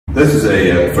This is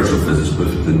a virtual visit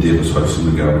within Davis House in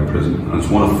Maghaberry Prison, and it's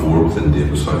one of 4 within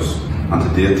Davis House. And to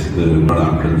date, the Northern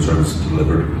Ireland Prison Service has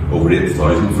delivered over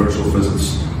 8,000 virtual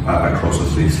visits across the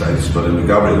 3 sites, but in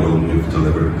Maghaberry alone we've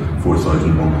delivered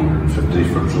 4,150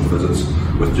 virtual visits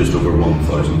with just over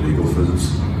 1,000 legal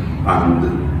visits.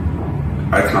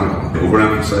 And I can't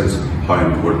overemphasise how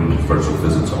important virtual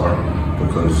visits are,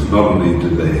 because not only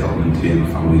do they help maintain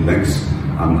family links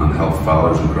and help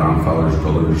fathers and grandfathers,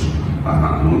 brothers and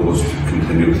uncles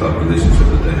continue with that relationship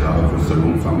that they have with their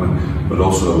own family, but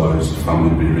also allows the family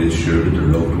to be reassured that their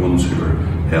loved ones who are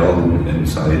held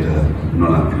inside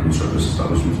non-prison service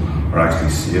establishments are actually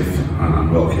safe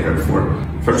and well cared for.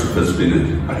 Virtual Visit has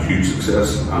been a huge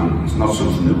success, and it's not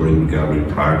something that we're in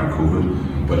Maghaberry prior to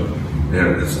COVID, but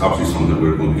it's absolutely something that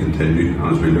we're going to continue.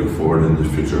 And as we look forward in the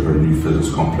future of our new visits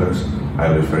complex,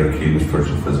 I would be very keen that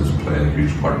virtual visits play a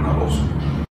huge part in that also.